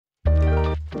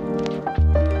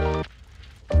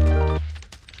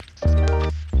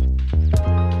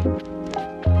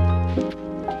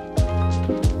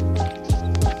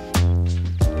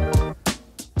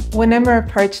When Emma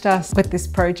approached us with this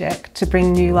project to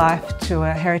bring new life to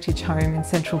a heritage home in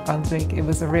central Brunswick, it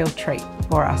was a real treat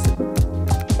for us.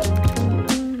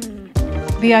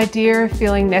 The idea of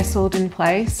feeling nestled in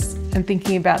place and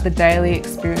thinking about the daily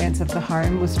experience of the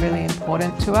home was really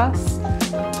important to us.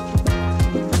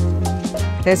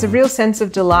 There's a real sense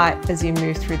of delight as you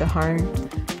move through the home,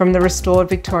 from the restored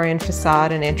Victorian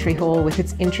facade and entry hall with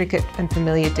its intricate and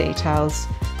familiar details,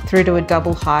 through to a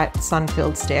double-height,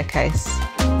 sun-filled staircase.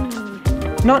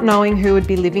 Not knowing who would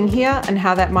be living here and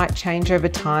how that might change over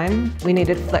time, we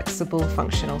needed flexible,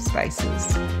 functional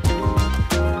spaces.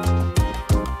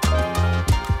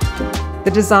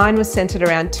 The design was centred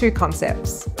around two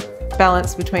concepts: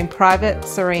 balance between private,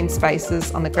 serene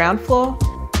spaces on the ground floor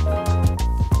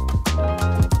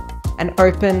and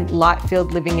open,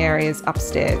 light-filled living areas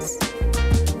upstairs.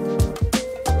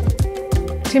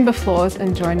 Timber floors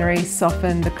and joinery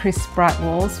soften the crisp, bright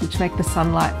walls, which make the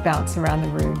sunlight bounce around the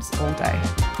rooms all day.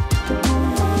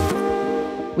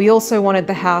 We also wanted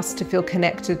the house to feel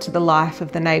connected to the life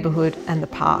of the neighbourhood and the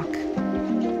park.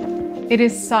 It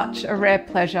is such a rare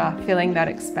pleasure filling that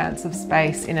expanse of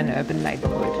space in an urban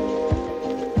neighbourhood.